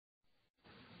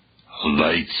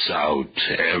Lights out,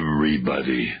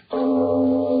 everybody.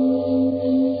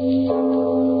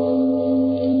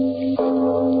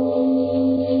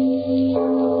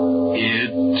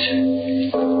 It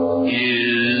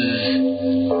is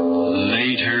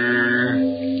later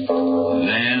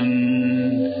than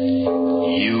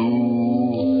you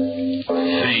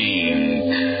think.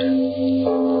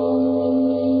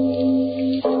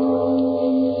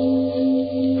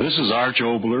 This is Arch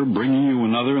Obler bringing you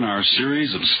another in our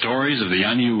series of stories of the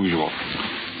unusual.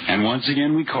 And once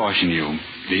again we caution you,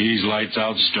 these lights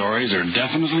out stories are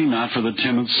definitely not for the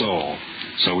timid soul.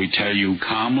 So we tell you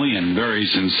calmly and very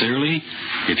sincerely,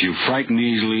 if you frighten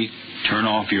easily, turn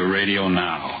off your radio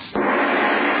now.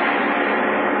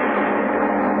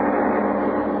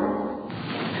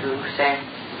 2 cents,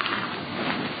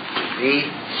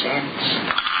 3 cents,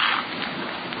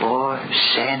 4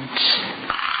 cents,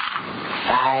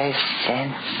 5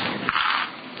 cents,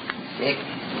 6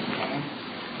 cents,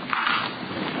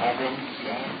 7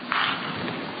 cents,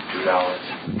 $2,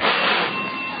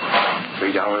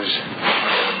 $3,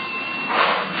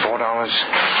 $4, $6,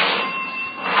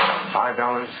 $5,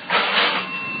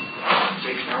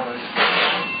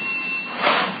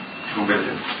 $2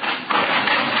 million,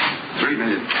 3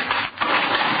 million,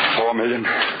 4 million,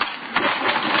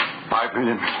 5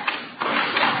 million,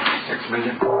 6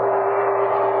 million.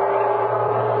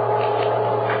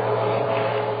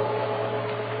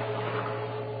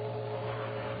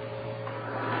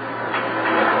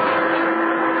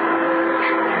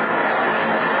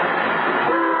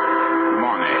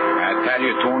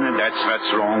 That's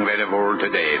what's wrong with the world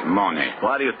today, money.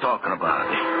 What are you talking about?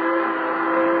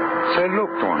 Say,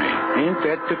 look, Tony, ain't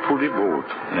that the pretty boat?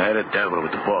 Yeah, the devil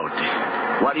with the boat.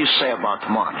 What do you say about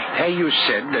money? Hey, you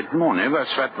said that money was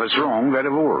what was wrong with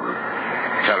the world.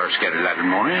 Fellas get a lot of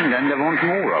money, and then they want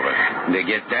more of it. They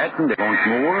get that, and they want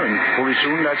more, and pretty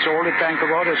soon that's all they think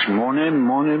about is money,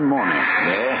 money, money.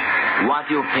 Yeah? What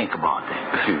do you think about it?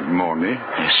 Money?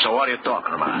 So what are you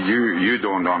talking about? You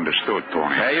don't understand,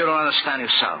 Tony. Hey, you don't understand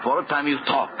yourself. All the time you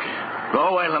talk.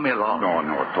 Go away, let me alone.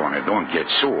 No, Tony, don't get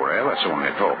sore. I was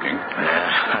only talking.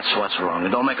 Yeah, that's what's wrong.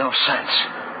 It don't make no sense.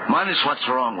 Money's what's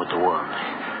wrong with the world.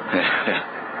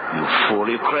 You fool,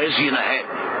 you're crazy in the head.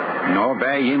 No,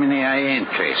 by Jiminy, I ain't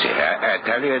crazy. I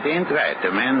tell you, it ain't right.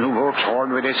 A man who works hard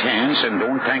with his hands and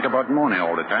don't think about money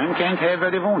all the time can't have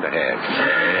what he want to have.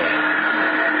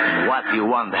 What do you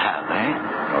want to have, eh?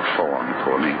 A farm,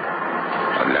 Tony.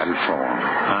 A little farm.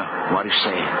 What do you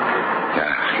say?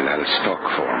 A little stock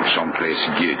farm, someplace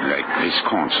good, like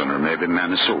Wisconsin or maybe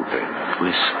Minnesota.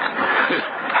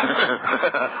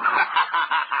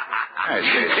 I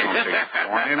say something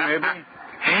funny, maybe?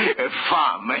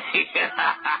 Farm,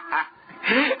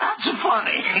 That's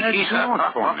funny. That's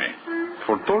not funny.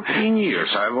 For 13 years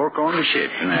I work on the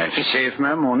ship and I save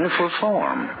my money for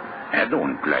farm. I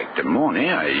don't like the money.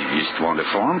 I just want a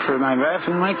farm for my wife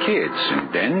and my kids.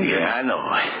 And then... Yeah, I know.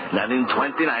 Then in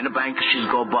 29, the bank she's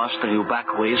go bust and you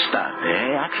back where you start.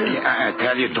 Eh, actually? Yeah, I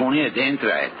tell you, Tony, it ain't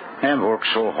right. I work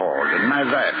so hard, and my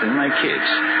wife and my kids.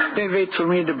 They wait for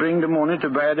me to bring the money to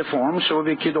buy the farm so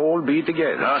we could all be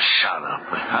together. Oh, shut up.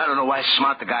 I don't know why a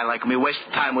smart guy like me wastes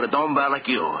time with a dumb guy like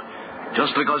you.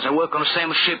 Just because I work on the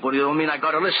same ship with you don't mean I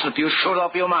gotta listen to you shoot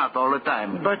off your mouth all the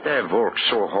time. But I work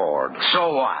so hard.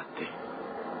 So what?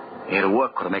 Here,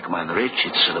 work could make a man rich.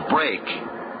 It's a break.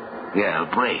 Yeah, a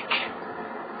break.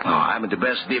 Oh, I'm the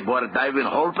best deep water diver in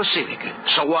the whole Pacific.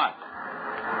 So what?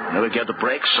 Never get a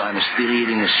break, so I'm still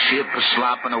eating a ship, a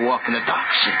slop, and a walk in the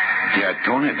docks. Yeah,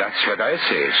 Tony, that's what I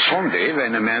say. Someday,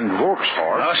 when a man works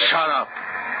hard... Oh, shut up.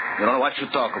 You don't know what you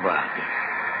talk about.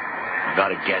 You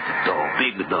gotta get the dough,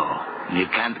 big dough. You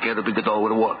can't get a big dough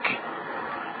with work.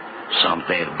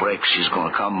 Someday the break, she's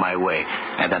gonna come my way,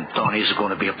 and then Tony's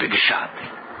gonna be a big shot.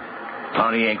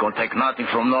 Tony ain't gonna take nothing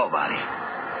from nobody.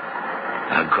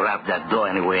 I'll grab that dough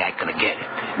any way I can get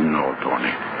it. No,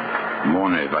 Tony.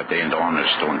 Money that ain't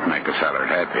honest don't make a feller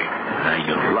happy.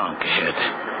 You lunkhead.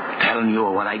 Telling you,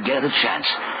 when I get a chance,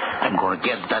 I'm gonna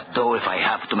get that dough if I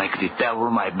have to make the devil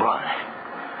my brother.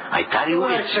 I tell you... All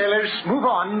right, sailors, move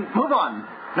on.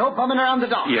 No bumming around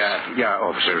the dock. Yeah,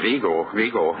 officer, we go.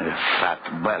 Fat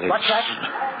belly. What's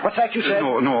that? What's that you said?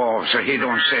 No, officer, he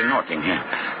don't say nothing.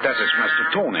 That is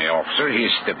Mr. Tony, officer.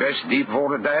 He's the best deep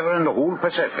water diver in the whole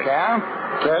Pacific. Yeah?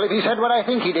 Well, if he said what I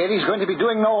think he did, he's going to be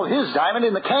doing all his diving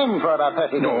in the Cayman for about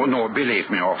 30 days. No, believe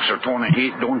me, Officer Tony,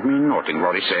 he don't mean nothing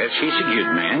what he says. He's a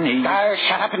good man.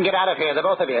 Shut up and get out of here, the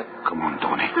both of you. Come on,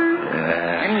 Tony.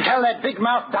 And tell that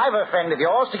big-mouth diver friend of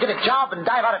yours to get a job and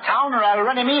dive out of town, or I'll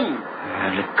run him in.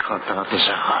 Cut out his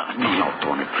heart. No,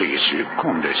 Tony, please.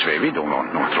 Come this way. We don't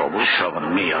want no trouble.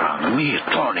 Shoving me around. Me,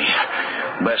 Tony.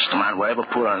 Best man will ever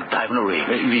put on a dive in a rig.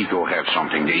 We go have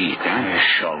something to eat,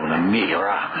 Shoving me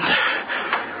around.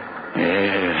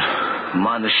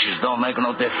 Money don't make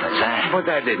no difference, But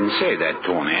I didn't say that,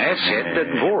 Tony. I said that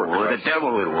work. Well, the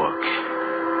devil will work.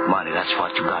 Money, that's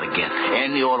what you gotta get.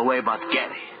 Any other way but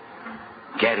get it.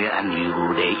 Gary and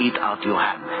you, they eat out your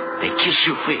hand. They kiss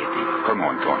your feet. Come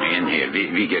on, Tony, in here.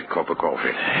 We get a cup of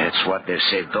coffee. That's what they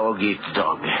say, dog eat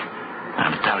dog.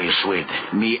 I'm telling you, sweet,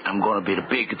 me, I'm going to be the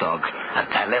big dog and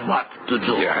tell them what to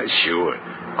do. Yeah, sure.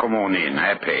 Come on in,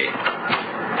 I pay.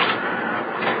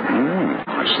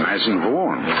 It's nice and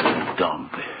warm.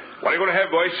 Dump. What are you going to have,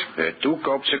 boys? 2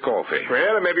 cups of coffee.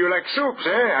 Well, maybe you like soups,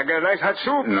 I got a nice hot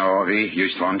soup. No, we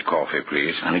just want coffee,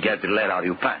 please. And you get the lead out of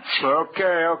your pants.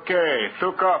 Okay.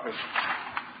 2 coffees.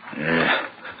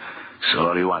 So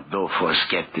all you want to do for is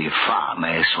get the farm,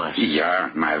 Sweat? Yeah,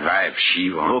 my wife, she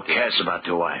wants... Who cares about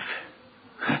your wife?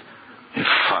 The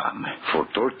farm. For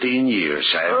 13 years,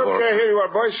 I've worked... Okay, here you are,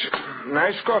 boys.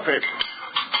 Nice coffee.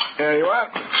 There you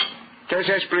are. 10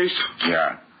 cents, please.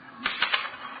 Yeah.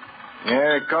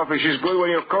 Yeah, coffee is good when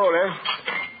you're cold,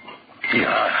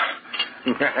 Yeah.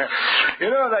 You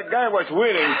know, that guy was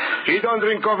winning. He don't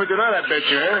drink coffee tonight, I bet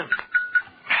you,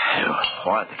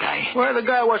 What, the guy? Well, the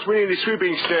guy was winning the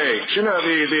sweeping stakes. You know,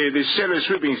 the seller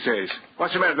sweeping stakes.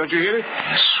 What's the matter? Don't you hear it?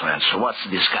 Sweat, so what's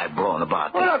this guy blowing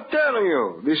about? Well, I'm telling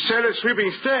you. The seller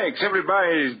sweeping stakes.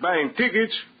 Everybody is buying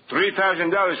tickets.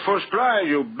 $3,000 first prize,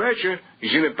 you betcha.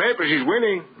 He's in the papers. He's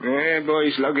winning. Yeah, boy,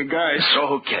 he's a lucky guy. So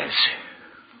who cares?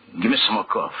 Give me some more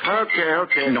coffee.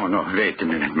 Okay. No, wait a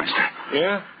minute, mister.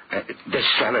 Yeah? This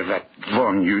fella that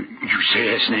won, you say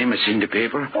his name is in the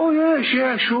paper? Oh, yes,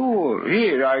 yeah, sure.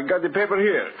 Here, I got the paper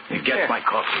here. Get my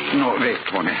coffee. No, wait,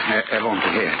 Tony. I want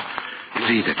to hear.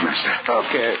 Read it, mister.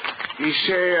 Okay. He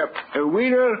say a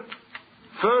winner,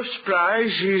 first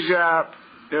prize is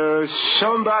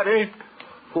somebody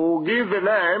who give the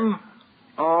name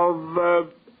of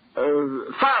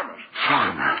farmer.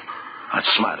 Farmer. That's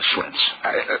smart, Sweats.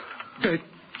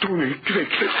 Tony, quick.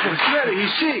 What's the matter?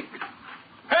 He's sick.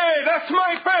 Hey, that's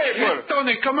my paper.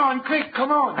 Tony, come on, quick,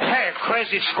 come on. Hey,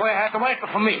 crazy square hat, wait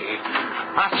for me.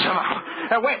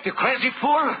 Wait, you crazy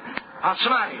fool. I'll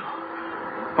smile you.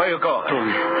 Where you going?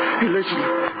 Tony, listen,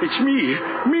 it's me.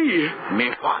 Me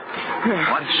what?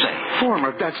 What you say?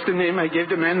 Farmer, that's the name I gave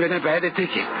the man when I bought the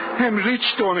ticket. I'm rich,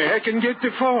 Tony. I can get the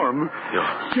farm.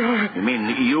 You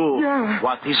mean you? Yeah.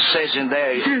 What he says in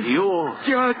there, you?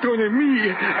 Yeah, Tony,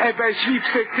 me. I buy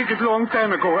sweepstake ticket long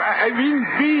time ago. I win.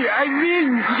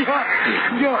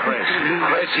 Yeah.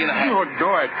 Crazy in the head. No,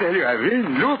 I tell you, I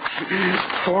win. Look.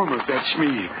 Farmer, that's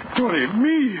me. Tony,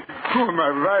 me. Oh,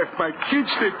 my wife, my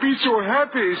kids, they'd be so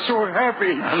happy. No,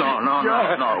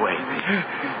 wait.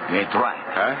 You ain't right.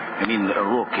 Huh? I mean,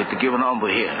 look, to give a number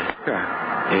here.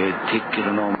 Ticket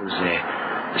number is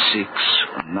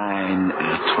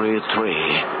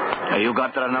 6933. You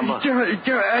got that number?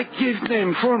 Yeah, I gave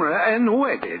name Farmer. I know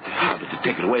I did. The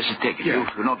ticket. Where's the ticket? Yeah.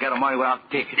 You don't get the money without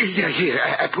the ticket. Yeah, here.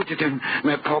 I put it in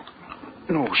my pocket.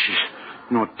 No, she's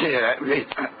not there. Wait.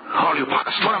 Hold your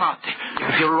pockets. Put them out.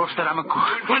 If you lost it, I'm a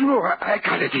good. Well, no, I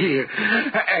got it here.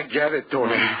 I got it,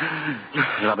 Tony.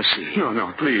 Let me see.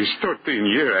 No, please. 13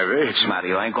 years, I wait. What's the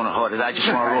matter? I ain't going to hold it. I just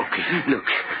want to look. Look.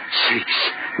 6,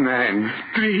 9,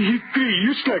 3,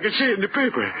 just like I say in the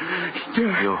paper.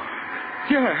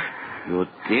 Yeah. You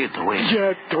did win.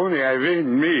 Yeah, Tony, I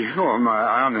win me. Oh, my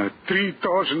honor.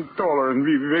 $3,000 and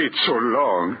we wait so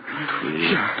long.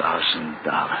 $3,000.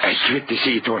 I quit to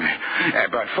see, Tony.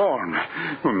 But farm.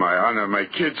 Oh, my honor, my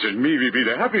kids and me will be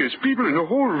the happiest people in the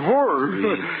whole world.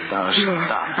 $3,000.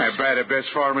 I buy the best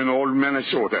farm in old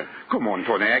Minnesota. Come on,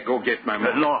 Tony, I go get my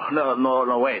money. No,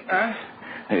 wait. Huh?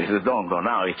 Don't go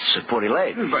now. It's pretty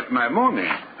late. But my money.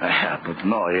 But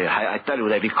no, I tell you,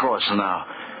 they be cross now.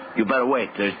 You better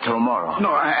wait till tomorrow.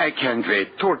 No, I can't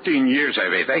wait. 14 years I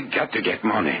wait. I got to get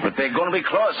money. But they're going to be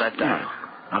close, I tell you.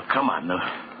 Now, come on.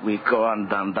 We go on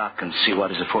down dock and see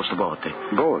what is the first about it.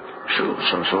 Boat? Sure.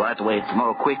 So right away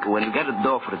tomorrow quick, when you get at the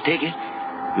door for the ticket,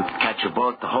 you can catch a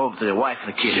boat to home to the wife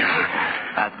and the kids.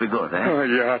 Yeah. That'd be good, eh? Oh,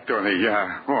 yeah, Tony,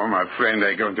 yeah. Oh, my friend,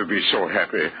 I'm going to be so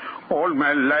happy. All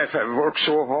my life I've worked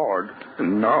so hard.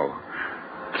 And now,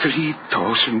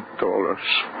 $3,000.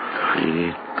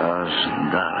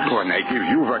 $3,000. When I give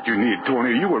you what you need,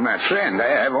 Tony, you are my friend.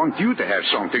 I want you to have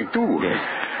something, too.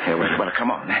 Yeah, well,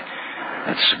 come on.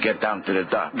 Let's get down to the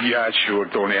dock. Yeah, sure,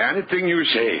 Tony. Anything you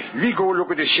say. We go look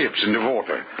at the ships in the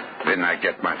water. Then I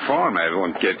get my farm. I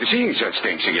won't get to seeing such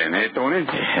things again, eh, Tony?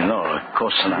 No, of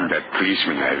course not. That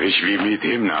policeman, I wish we meet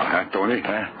him now, huh, Tony?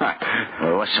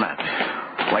 Well, what's the matter?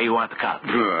 Why you want the cop?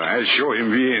 I'll show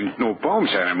him we ain't no bombs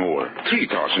anymore.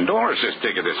 $3,000 this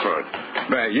ticket is for.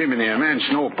 By Jiminy, a man's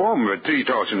no problem with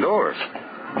 $3,000.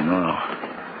 No.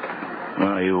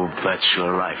 Well, you bet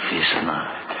your life he's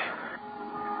not.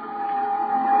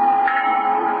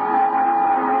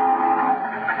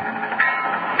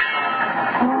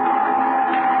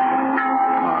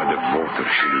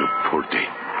 She looked pretty.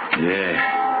 Yeah.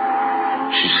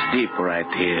 She's deep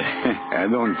right here. I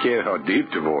don't care how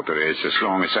deep the water is as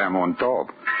long as I'm on top.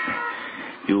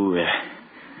 You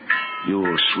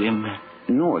swim?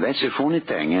 No, that's a funny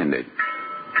thing, isn't it?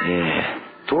 Yeah.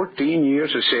 14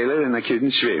 years a sailor and I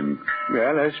couldn't swim.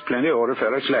 Well, there's plenty of other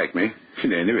fellas like me.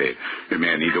 Anyway, the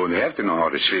man, he don't have to know how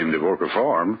to swim to work a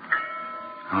farm.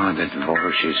 Oh, that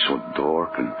water, she's so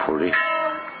dark and pretty.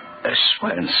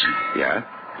 Swenson. Yeah?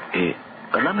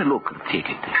 Let me look at the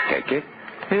ticket. Ticket?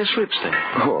 Here's Swipster.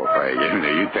 Oh,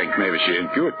 you think maybe she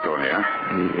ain't good, Tony, huh?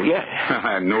 Yeah.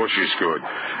 I know she's good.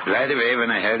 Right away,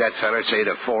 when I heard that fella say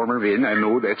the former win, I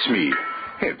know that's me.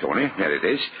 Here, Tony, there it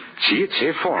is. See, it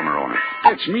says former on it.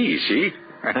 That's me, see?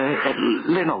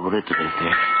 Lean over a little bit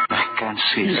there. I can't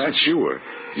see. Yeah, sure.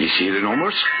 You see the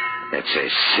numbers? That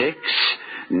says 6,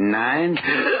 9...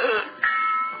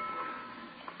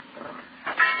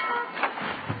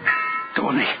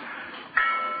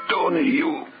 Tony,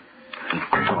 you...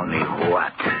 Tony,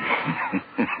 what?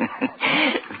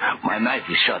 My knife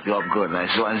is shot you up good, my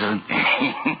Swanson.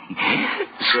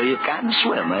 So you can't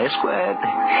swim, eh, Squad?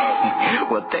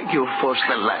 Well, thank you for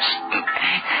the lesson.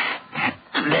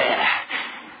 There.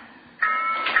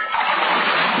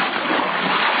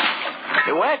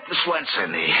 What,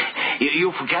 Swanson?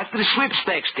 You forgot the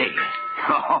sweepstakes ticket.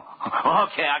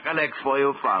 Okay, I collect for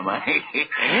you, farmer.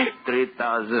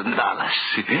 $3,000.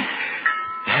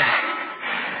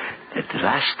 At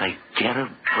last I get a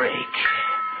break.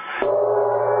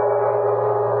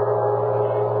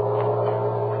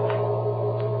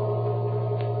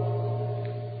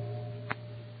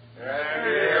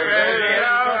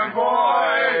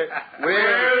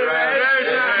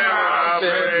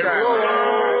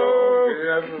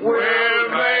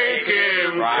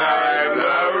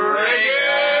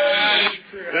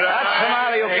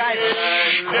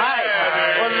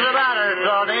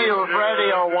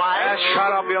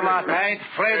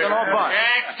 Afraid of no bus.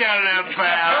 Excellent,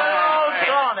 pal. Oh,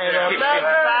 Tony, the best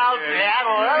out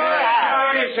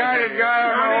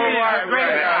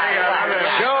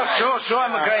Sure,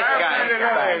 I'm a great guy.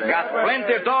 Got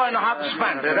plenty of dough and know how to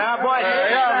spend it, huh, boys?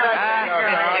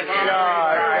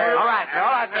 All right.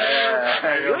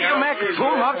 You make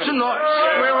too much noise.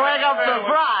 We wake up the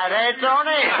bride, eh,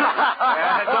 Tony?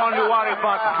 Don't you worry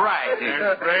about the bride.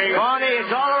 Tony,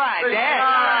 it's all right, eh?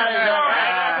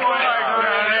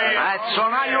 So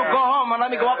now you go home and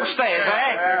let me go upstairs,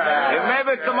 eh?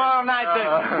 Maybe tomorrow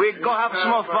night we go have some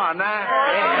more fun, huh?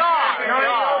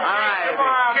 All right.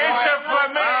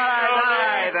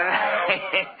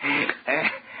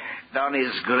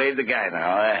 Tony's a great guy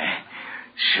now, eh?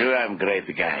 Sure, I'm a great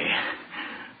guy.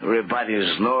 Everybody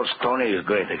knows Tony is a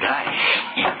great guy.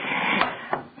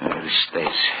 There he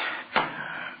stays.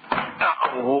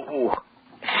 Oh.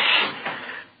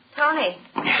 Tony,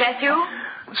 is that you?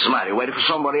 What's the matter? Waiting for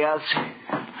somebody else?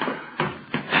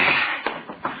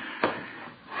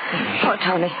 Oh,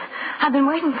 Tony, I've been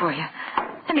waiting for you.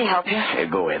 Let me help you. Hey,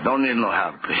 go ahead. Don't need no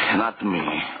help. Not me.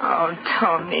 Oh,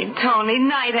 Tony,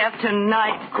 night after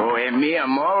night. Go ahead, me.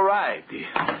 I'm all right.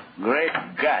 Great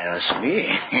guy, that's me.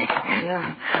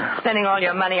 You're spending all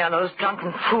your money on those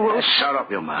drunken fools. Shut up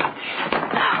your mouth.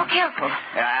 Oh, careful.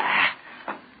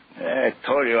 I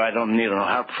told you I don't need no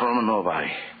help from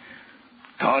nobody.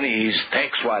 Tony, he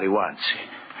takes what he wants.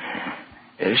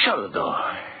 Shut the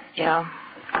door. Yeah.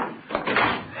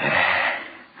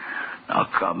 Now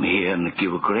come here and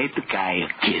give a great guy a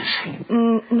kiss.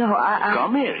 No, I...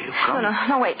 Come here, you come.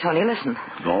 No, wait, Tony, listen.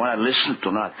 Don't want to listen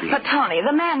to nothing. But, Tony,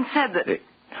 the man said that...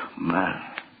 Man?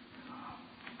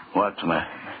 What man?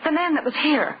 The man that was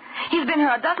here. He's been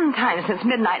here a dozen times since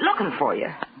midnight looking for you.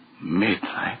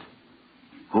 Midnight?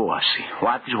 Who was he?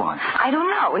 What did he want? I don't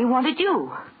know. He wanted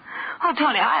you. Oh,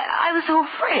 Tony, I was so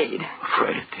afraid.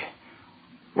 Afraid?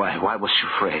 Why was you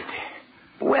afraid?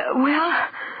 Well,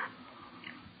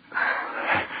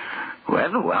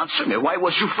 answer me. Why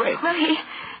was you afraid? Well,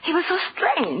 he was so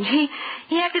strange.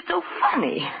 He acted so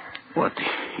funny. What?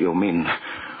 You mean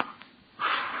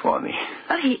funny?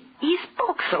 Well, he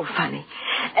spoke so funny.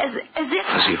 As if...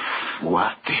 As if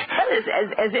what? Well,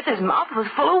 as if his mouth was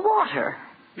full of water.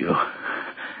 You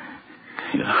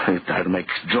try to make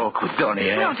a joke with Tony,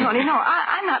 eh? No, Tony, no.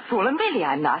 I'm not fooling Billy,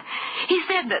 I'm not. He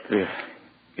said that... Yeah.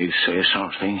 He say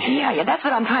something? Yeah, that's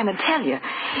what I'm trying to tell you.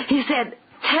 He said,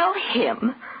 tell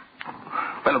him...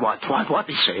 Well, what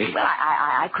did he say? Well,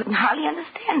 I couldn't hardly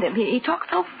understand him. He talked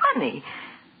so funny.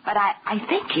 But I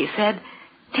think he said,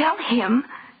 tell him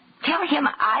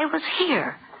I was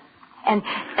here. And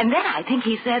then I think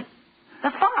he said,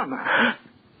 the farmer.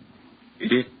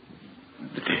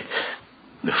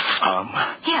 The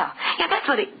farmer? Yeah, that's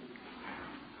what he...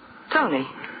 Tony,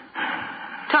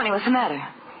 what's the matter?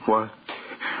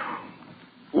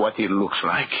 What he looks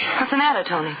like. What's the matter,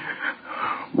 Tony?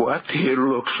 What he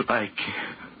looks like.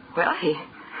 Well, he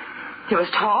was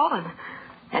tall,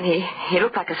 and he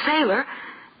looked like a sailor,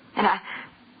 and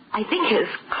I think his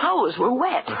clothes were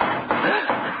wet.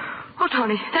 Oh,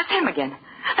 Tony, that's him again.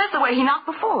 That's the way he knocked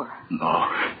before. No.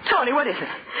 Tony, what is it?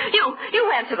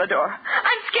 You answer the door.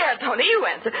 I'm scared, Tony. You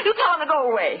answer. You tell him to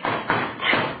go away.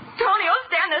 Tony, don't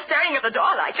stand there staring at the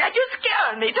door like that. You're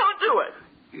scaring me. Don't do it.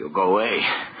 You go away.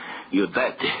 You're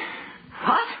dead.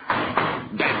 What?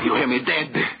 Dead. You hear me?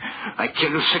 Dead. I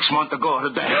killed you 6 months ago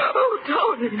today. Oh,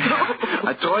 Tony, no.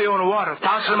 I throw you in the water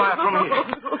 1,000 miles from here.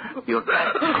 You're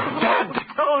dead. Dead.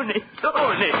 Tony.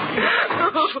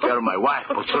 Scare my wife,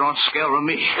 but you don't scare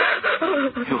me.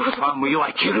 You found me,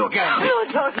 I kill you again. No,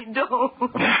 Tony, don't.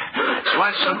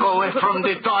 Swanson, go away from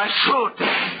the door. Shoot.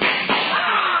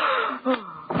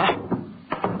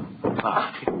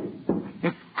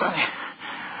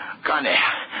 Connie,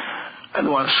 I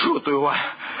don't want to shoot you.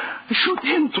 Shoot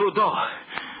him through the door.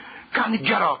 Connie,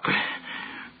 get up.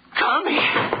 Connie.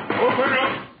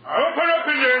 Open up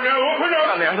in there now. Open up.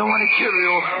 Connie, I don't want to kill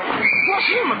you. What's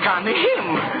him, Connie? Him.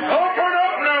 Open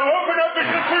up now. Open up.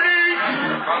 It's the police.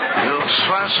 You,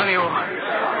 Swanson,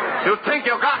 you think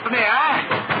you got me,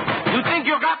 eh? You think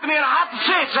you got me in a hot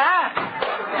seat, eh?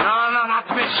 No, not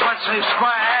me, Swanson, you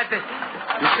squarehead.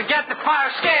 You forget the fire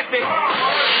escape.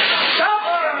 Stop!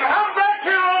 Come back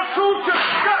here, I'll shoot you.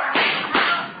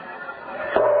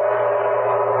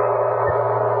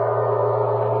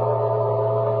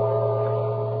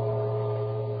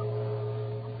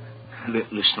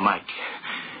 Listen, Mike,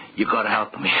 you gotta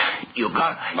help me. You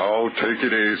gotta. No, take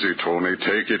it easy, Tony.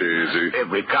 Take it easy.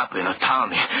 Every cop in the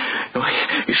town,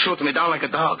 you shoot me down like a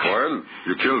dog. Well,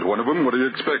 you killed one of them. What do you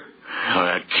expect?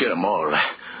 I kill them all.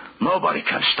 Nobody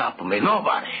can stop me.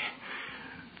 Nobody.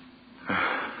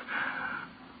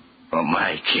 Oh,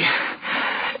 Mike,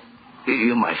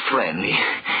 you're my friend.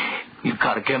 You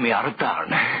gotta get me out of town.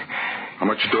 How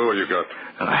much dough you got?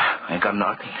 I got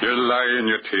nothing. You lie in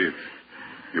your teeth.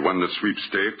 You won the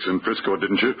sweepstakes in Frisco,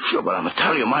 didn't you? Sure, but I'm going to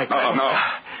tell you, Mike. No.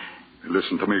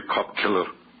 Listen to me, cop killer.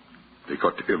 They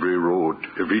got every road,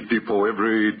 every depot,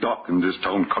 every dock in this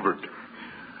town covered.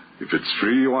 If it's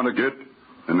free you want to get,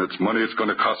 then it's money it's going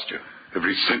to cost you.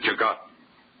 Every cent you got.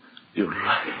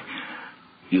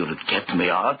 You'll get me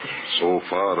out? So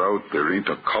far out, there ain't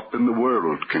a cop in the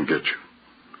world can get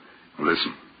you.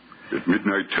 Listen, at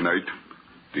midnight tonight,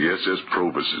 the SS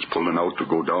Probus is pulling out to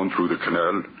go down through the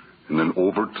canal and then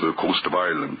over to the coast of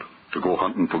Ireland to go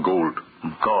hunting for gold.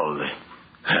 Gold?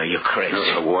 You're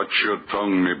crazy. Watch your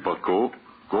tongue, me bucko.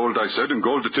 Gold, I said, and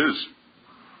gold it is.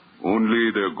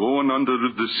 Only they're going under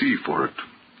the sea for it.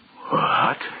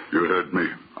 What? You heard me.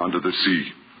 Under the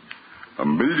sea.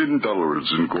 $1 million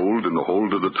in gold in the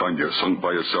hold of the Tanya, sunk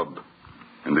by a sub.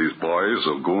 And these boys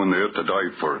are going there to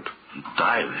dive for it.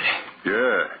 Dive?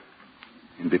 Yeah.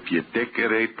 And if you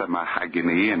decorate the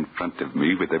mahogany in front of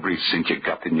me with every cent you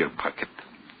got in your pocket,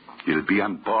 you'll be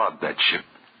on board that ship.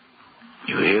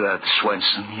 You hear that,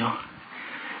 Swenson? You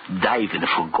diving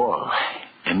for gold.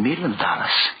 $1 million.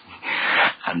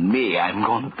 And me, I'm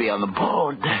going to be on the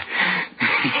board.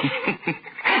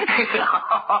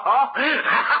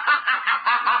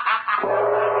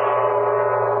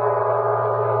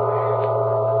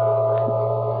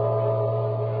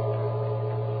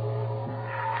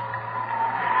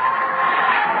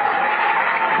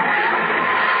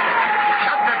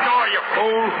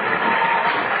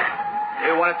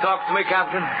 Talk to me,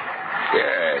 Captain?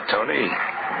 Yeah, Tony.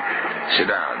 Sit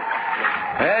down.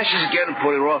 She's getting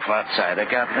pretty rough outside,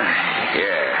 Captain?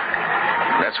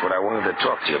 Yeah. That's what I wanted to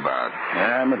talk to you about.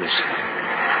 I'm listening.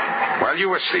 While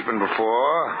you were sleeping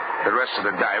before, the rest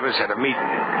of the divers had a meeting.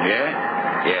 Yeah?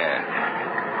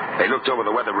 Yeah. They looked over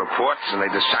the weather reports, and they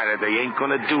decided they ain't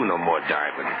going to do no more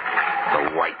diving.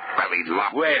 The white-bellied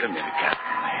lot. Wait a minute, Captain.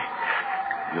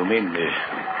 You mean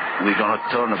we going to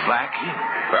turn it back?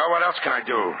 Well, what else can I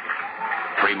do?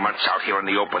 3 months out here in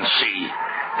the open sea.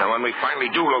 And when we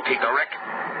finally do locate the wreck,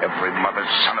 every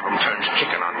mother's son of them turns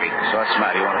chicken on me. So what's the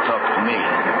matter? You want to talk to me?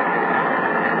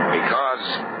 Because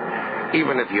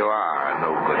even if you are a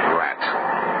no-good rat,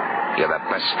 you're the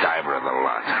best diver of the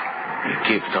lot. You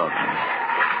keep talking.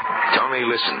 Tony,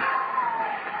 listen.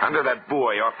 Under that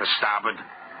buoy off the starboard,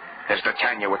 There's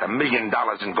Titania with $1 million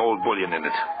in gold bullion in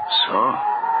it. So?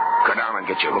 Go down and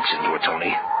get your hooks into it,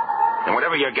 Tony. And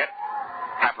whatever you get,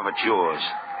 half of it's yours.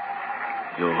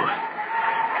 You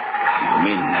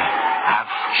mean half?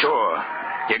 Sure.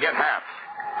 You get half.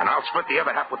 And I'll split the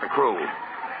other half with the crew.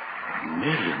 $1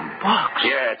 million?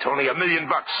 Yeah, Tony, $1 million.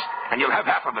 And you'll have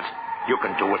half of it. You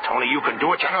can do it, Tony. You can do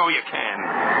it. You know you can.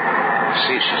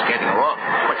 See, she's getting rough.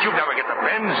 But you never get the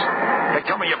bends. They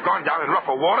tell me you've gone down in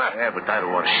rougher water. Yeah, but I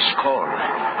don't want she's cold.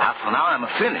 Half an hour, I'm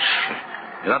finished.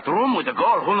 In that room with the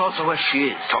gold, who knows where she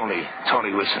is? Tony,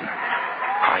 listen.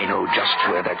 I know just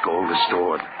where that gold is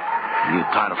stored. You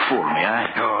trying to fool me,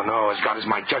 eh? No, as God is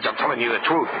my judge, I'm telling you the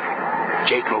truth.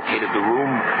 Jake located the room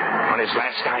on his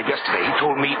last dive yesterday. He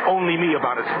told me, only me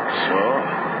about it. So?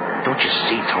 Don't you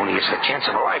see, Tony, it's the chance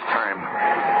of a lifetime.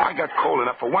 I got cold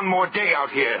enough for one more day out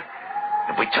here.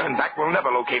 If we turn back, we'll never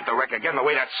locate the wreck again the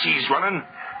way that sea's running.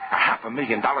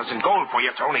 $500,000 in gold for you,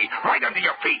 Tony, right under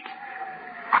your feet.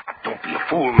 Don't be a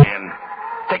fool, man.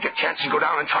 Take a chance and go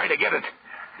down and try to get it.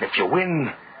 And if you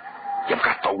win, you've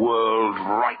got the world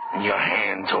right in your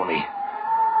hand, Tony.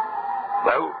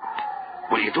 Well,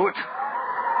 will you do it?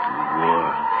 The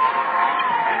world.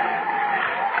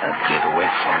 I'll get away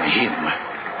from him.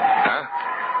 Huh?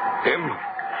 Him?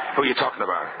 Who are you talking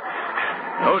about?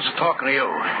 Who's talking to you?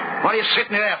 What are you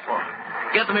sitting there for?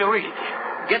 Get me a read.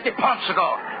 Get the pumps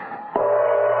going.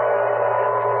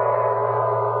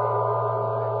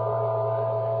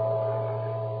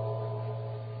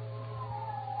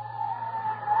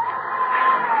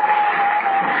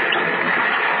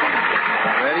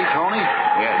 Ready, Tony?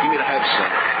 Yeah, give me the help, sir.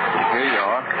 Here you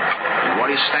are. What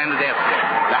are you standing there for?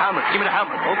 The helmet. Give me the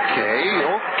helmet. Okay.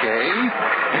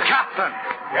 The captain.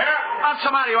 Yeah? What's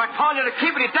the matter? I told you to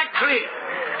keep the deck clear.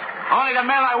 Only the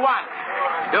men I want.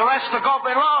 The rest to go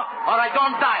below, or I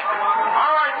don't dive.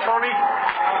 All right, Tony.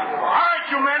 All right,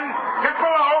 you men. Get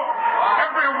below.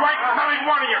 Every white belly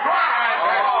one of you. Go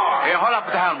on. Hey, hold up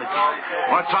with the helmet.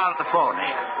 Want to try on the phone.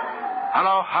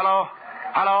 Hello?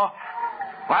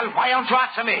 Well, why don't you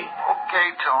answer me? Okay,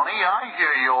 Tony. I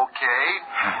hear you okay.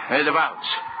 Here's the bounce.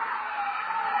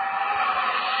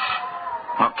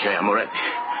 Okay, I'm ready.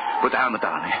 Put the helmet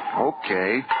on.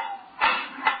 Okay.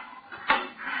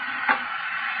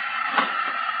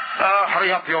 Hurry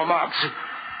up, you marks.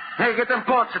 Hey, get them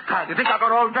boats tied. You think I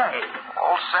got all day?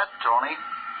 All set, Tony.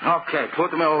 Okay,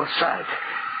 put me overside.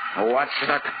 Watch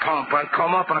that pump. I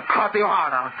come up and cut your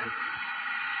heart out.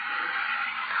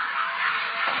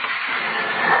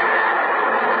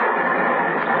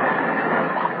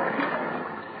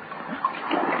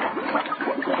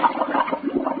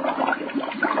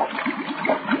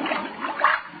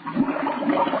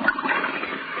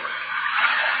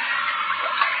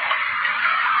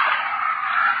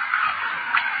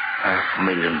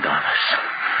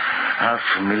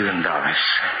 $500,000.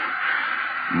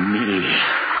 Me.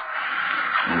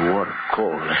 What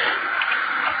cold.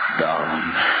 Down.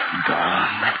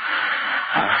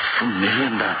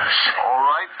 $500,000. All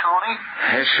right, Tony?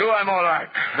 Sure, I'm all right.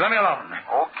 Let me alone.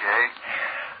 Okay.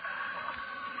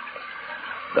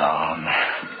 Down.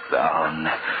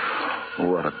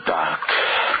 What a dark.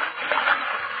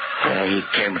 He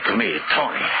came to me,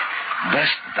 Tony.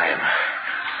 Best diver.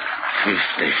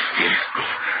 50.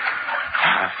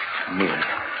 $500,000.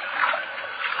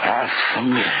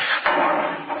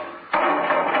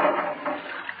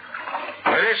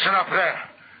 Listen up there.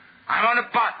 I'm on the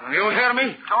bottom. You hear me?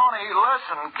 Tony,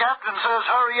 listen. Captain says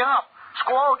hurry up.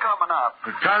 Squall coming up.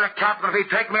 Tell the captain if he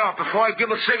take me off before I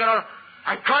give a signal,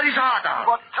 I cut his heart out.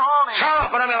 But, Tony... Shut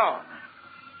up and let me alone.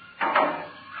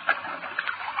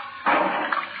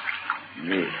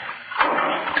 Me.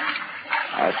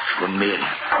 $500,000.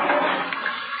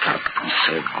 Captain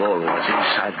said gold was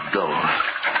inside the door.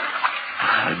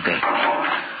 I bet.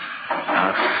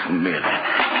 $500,000.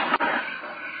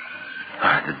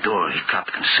 At the door, the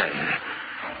captain said,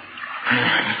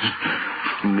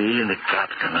 me and the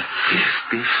captain are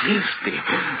 50-50.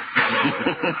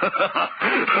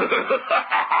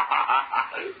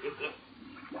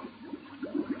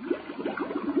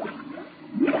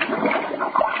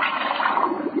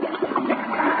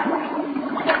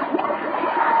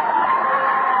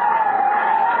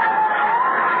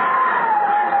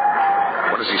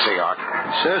 What does he say, Art?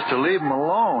 He says to leave him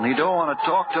alone. He don't want to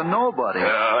talk to nobody.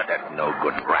 That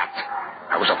no-good rat.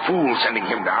 I was a fool sending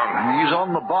him down. He's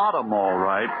on the bottom, all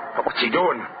right. But what's he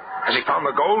doing? Has he found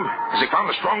the gold? Has he found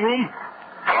the strong room?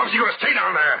 How long is he going to stay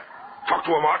down there? Talk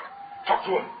to him, Art. Talk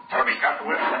to him. Tell him he's got the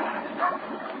will.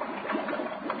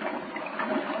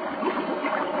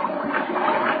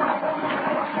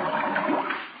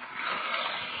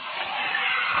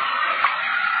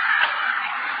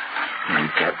 The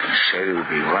captain I'll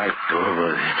be right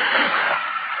over there.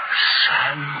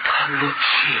 Santa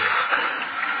Lucia.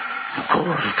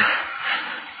 Gold.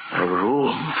 A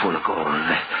room full of gold.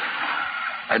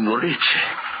 I'm rich.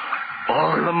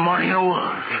 All the money in the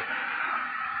world.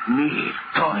 Me,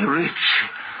 Tony, rich.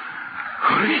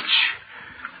 Rich.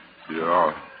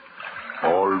 Yeah.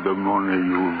 All the money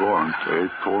you want,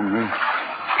 Tony?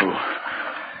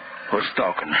 Who's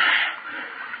talking?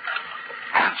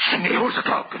 Answer me, who's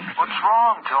talking? What's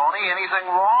wrong, Tony? Anything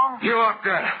wrong? You up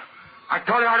there. I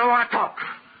told you I don't want to talk.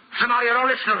 So now you don't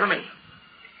listen to me.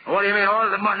 What do you mean, all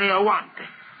the money I want?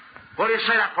 What do you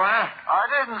say that for, huh? I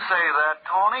didn't say that,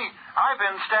 Tony. I've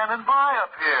been standing by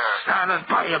up here. Standing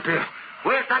by up here?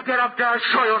 Wait till I get up there, I'll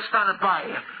show you standing by.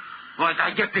 Wait till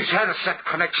I get this headset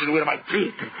connection with my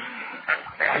teeth.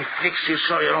 I fix you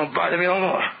so you don't bother me no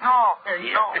more. No.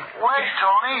 Wait,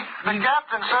 Tony. The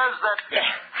captain says that...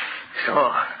 So,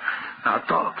 now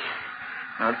talk.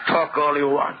 Now talk all you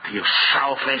want, you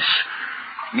sourface.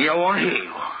 Me, I won't hear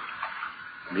you.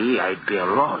 Me, I'd be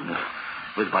alone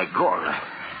with my gold.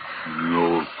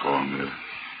 No, Tony.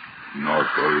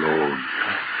 Not alone.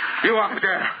 You up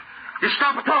there. You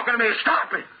stop talking to me.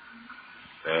 Stop it.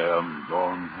 Sam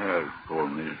don't have,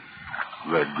 Tony.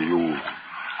 With you.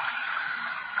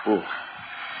 Who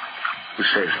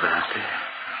says that?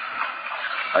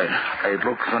 I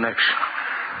broke connection.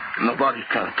 Nobody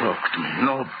can talk to me.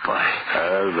 Nobody.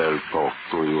 I will talk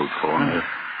to you, Tony.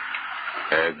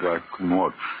 I got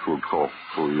much to talk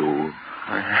to you.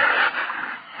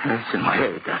 It's in my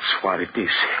head. That's what it is.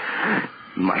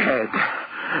 In my head.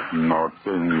 Not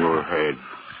in your head.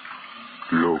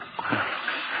 Look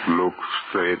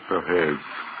straight ahead.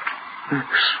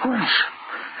 Squinch.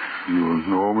 You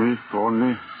know me,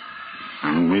 Tony?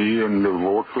 Me in the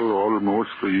water almost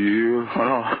a year.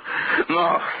 Oh,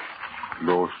 no.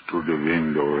 Close to the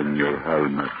window in your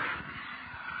helmet.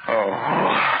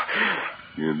 Oh.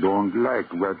 You don't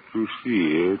like what you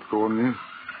see, Tony?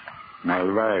 My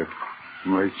wife,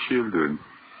 my children.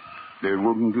 They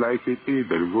wouldn't like it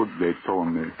either, would they,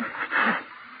 Tony?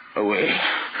 Away.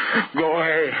 Go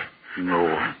away.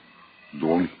 No.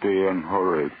 Don't be in a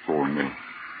hurry, Tony.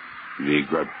 We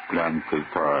got plenty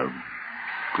time.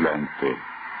 Plenty.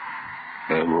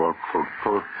 I worked for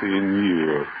 13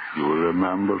 years. You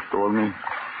remember, Tony?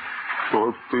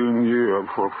 13 years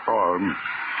for farm.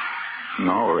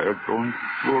 Now I don't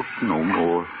work no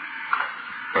more.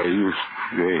 I used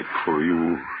to wait for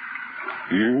you.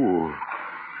 You.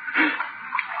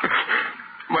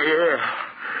 My hair.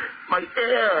 My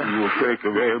hair. You take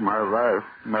away my wife,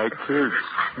 my kids,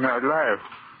 my life.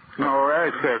 Now I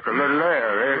take a little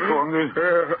hair, Tony?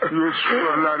 You steal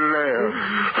a little hair.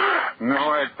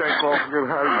 Now I take off your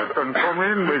helmet and come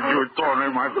in with you, Tony,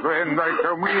 my friend. I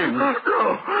come in.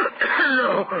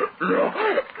 No.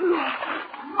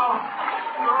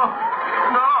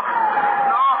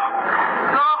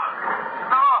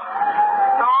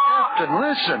 Captain,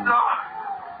 listen. No.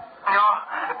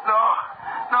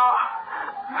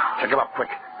 Take him up, quick.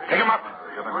 Take him up.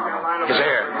 His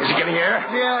air. Is he getting air?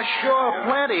 Yeah, sure,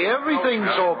 plenty. Everything's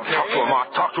okay. Talk to him, Mark.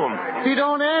 Talk to him. He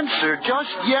don't answer, just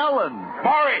yelling.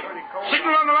 Maury,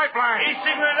 signal on the lifeline. He's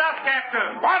signaling us,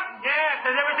 Captain. What? Yes,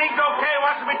 says everything's okay.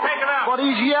 Wants to be taken out. But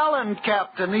he's yelling,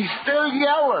 Captain. He's still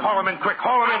yelling. Haul him in quick.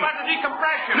 Haul him How in. about the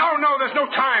decompression? No, there's no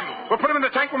time. We'll put him in the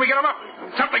tank when we get him up.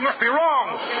 Something must be wrong.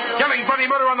 Yelling bloody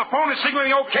murder on the phone and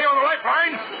signaling okay on the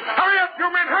lifeline. Hurry up, you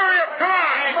men. Hurry up. Come on.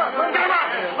 Get him up.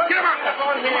 Get him up. Come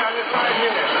on.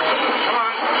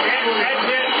 That's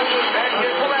it.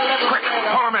 Pull that lever. Quick.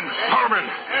 Haul him in.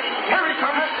 Here he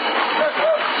comes.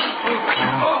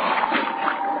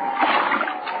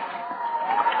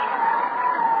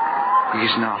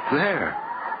 He's not there.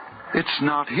 It's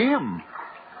not him.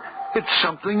 It's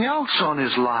something else on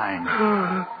his line.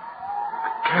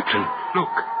 Captain, look.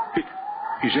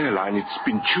 His airline, it's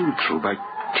been chewed through by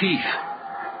teeth.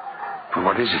 But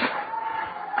what is it?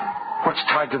 What's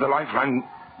tied to the lifeline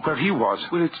where he was?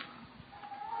 Well, it's...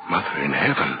 Mother in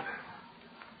heaven.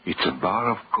 It's a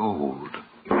bar of gold.